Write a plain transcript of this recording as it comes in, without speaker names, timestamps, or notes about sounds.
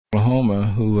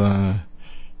Oklahoma, who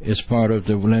is part of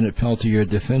the Leonard Peltier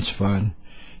Defense Fund,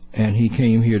 and he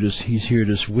came here. He's here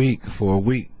this week for a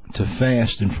week to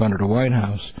fast in front of the White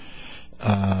House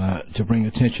to bring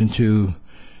attention to,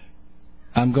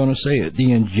 I'm going to say it,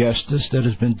 the injustice that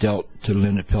has been dealt to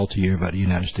Leonard Peltier by the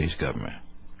United States government.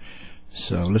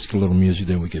 So let's get a little music,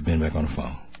 then we get Ben back on the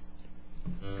phone.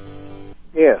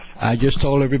 Yes. I just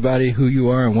told everybody who you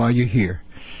are and why you're here.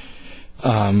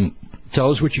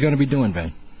 Tell us what you're going to be doing,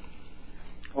 Ben.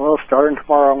 Well, starting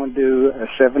tomorrow, I'm going to do a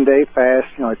 7-day fast.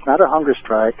 You know, it's not a hunger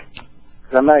strike,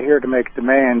 because I'm not here to make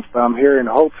demands, but I'm here in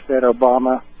hopes that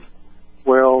Obama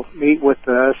will meet with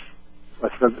us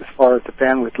as far as the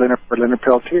family with Leonard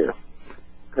Peltier.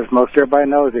 Because most everybody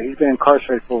knows that he's been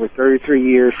incarcerated for over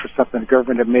 33 years for something the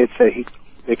government admits that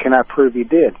they cannot prove he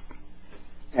did.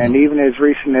 And even as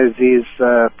recent as his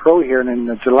parole hearing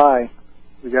in July,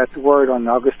 we got the word on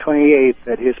August 28th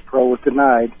that his parole was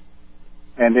denied,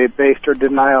 and they based their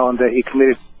denial on that he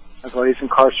committed while he's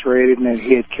incarcerated and that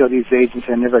he had killed these agents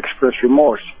and never expressed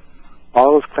remorse.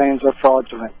 All those claims are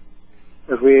fraudulent,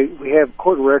 because we have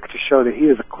court records to show that he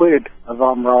was acquitted of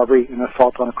armed robbery and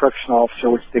assault on a correctional officer,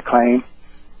 which they claim.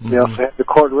 We also have the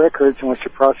court records in which the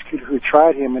prosecutor who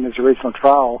tried him in his original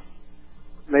trial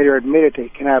later admitted that he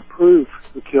cannot prove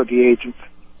who killed the agents.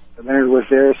 But Leonard was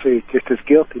there, so he's just as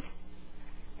guilty.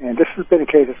 And this has been a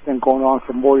case that's been going on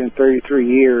for more than 33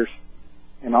 years.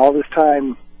 And all this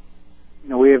time, you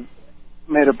know, we have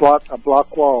made a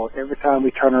block wall every time we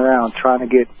turn around trying to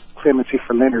get clemency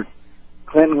for Leonard.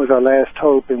 Clinton was our last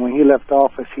hope, and when he left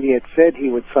office, he had said he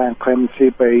would sign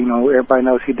clemency, but, you know, everybody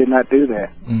knows he did not do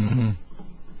that.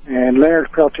 And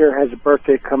Leonard Peltier has a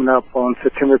birthday coming up on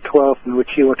September 12th, in which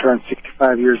he will turn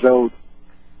 65 years old.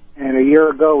 And a year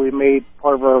ago, we made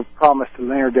part of our promise to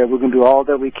Leonard that we're going to do all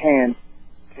that we can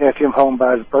to have him home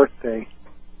by his birthday.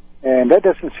 And that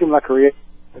doesn't seem like a reality,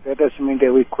 but that doesn't mean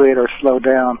that we quit or slow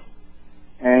down.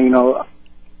 And, you know,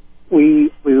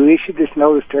 we issued this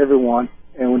notice to everyone,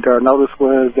 and our notice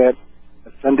was that the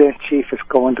Sundance Chief is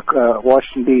going to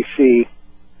Washington, D.C.,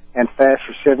 and fast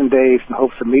for 7 days in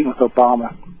hopes of meeting with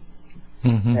Obama.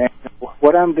 And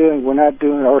what I'm doing, we're not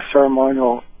doing our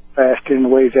ceremonial fast in the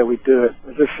ways that we do it.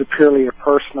 This is purely a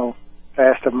personal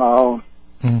fast of my own.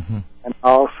 And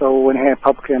I also went ahead and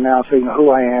publicly announced, you know,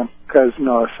 who I am, because, you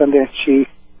know, a Sundance Chief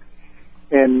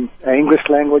in English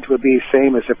language would be the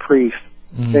same as a priest,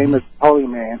 same as a holy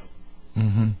man.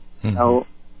 You know,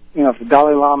 if the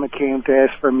Dalai Lama came to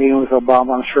ask for a meeting with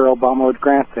Obama, I'm sure Obama would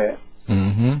grant that.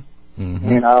 And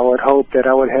I would hope that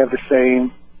I would have the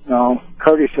same, you know,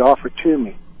 courtesy offered to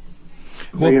me.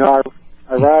 Well, but, you know,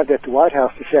 I arrived at the White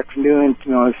House this afternoon,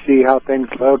 you know, to see how things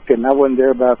looked, and I wasn't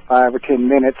there about 5 or 10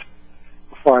 minutes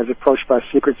before I was approached by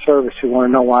Secret Service who wanted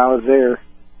to know why I was there.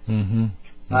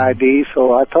 My ID,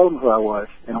 so I told them who I was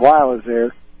and why I was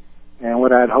there and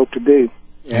what I'd hoped to do.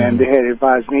 And they had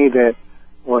advised me that,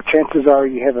 well, chances are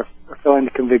you have a felony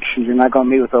conviction, you're not going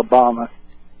to meet with Obama,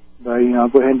 but, you know,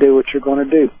 go ahead and do what you're going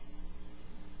to do.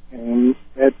 And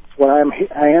that's what I am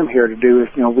here to do. Is,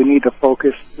 you know, we need to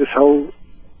focus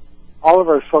all of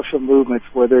our social movements,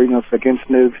 whether, you know, it's against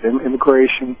nukes,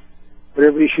 immigration,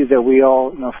 whatever issues that we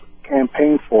all, you know,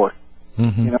 campaign for.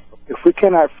 You know, if we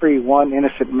cannot free one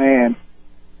innocent man,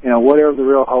 you know, whatever the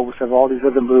real hopes of all these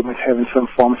other movements having some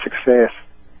form of success.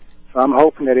 So I'm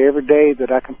hoping that every day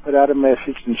that I can put out a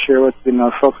message and share with, you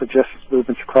know, social justice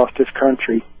movements across this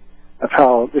country of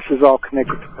how this is all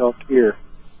connected to Peltier,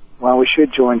 why we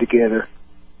should join together.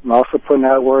 I'm also putting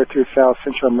out word through South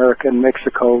Central America and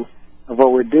Mexico of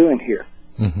what we're doing here.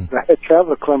 I had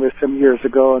traveled to Columbus some years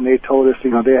ago, and they told us,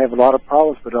 you know, they have a lot of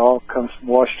problems, but it all comes from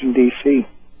Washington, D.C.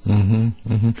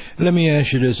 Let me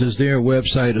ask you this. Is there a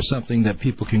website or something that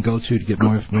people can go to get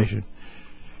more information?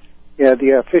 Yeah,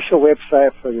 the official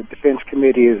website for the Defense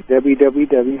Committee is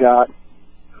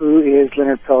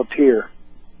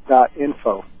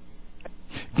www.whoisleonardpeltier.info.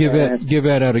 Give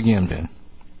that out again, Ben.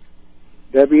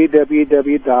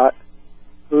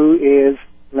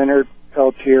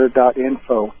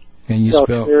 www.whoisleonardpeltier.info. Can you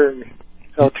spell?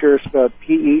 Peltier is spelled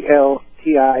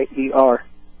P-E-L-T-I-E-R.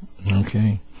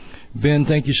 Okay. Ben,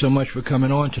 thank you so much for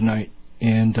coming on tonight.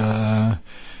 And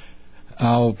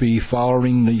I'll be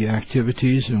following the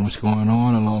activities and what's going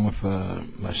on along with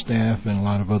my staff and a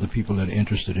lot of other people that are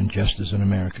interested in justice in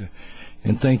America.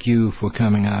 And thank you for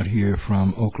coming out here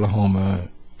from Oklahoma,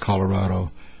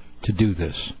 Colorado, to do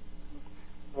this.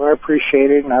 Well, I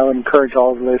appreciate it, and I would encourage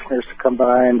all the listeners to come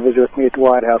by and visit with me at the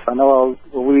White House. I know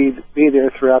we'll be there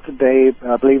throughout the day,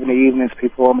 but I believe in the evenings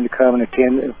people want me to come and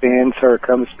attend events or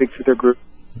come and speak to their group.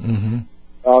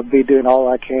 I'll be doing all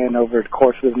I can over the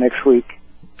course of the next week.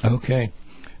 Okay.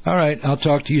 All right. I'll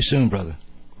talk to you soon, brother.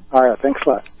 All right, thanks a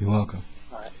lot. You're welcome.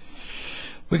 All right.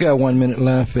 We got 1 minute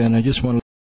left, and I just want to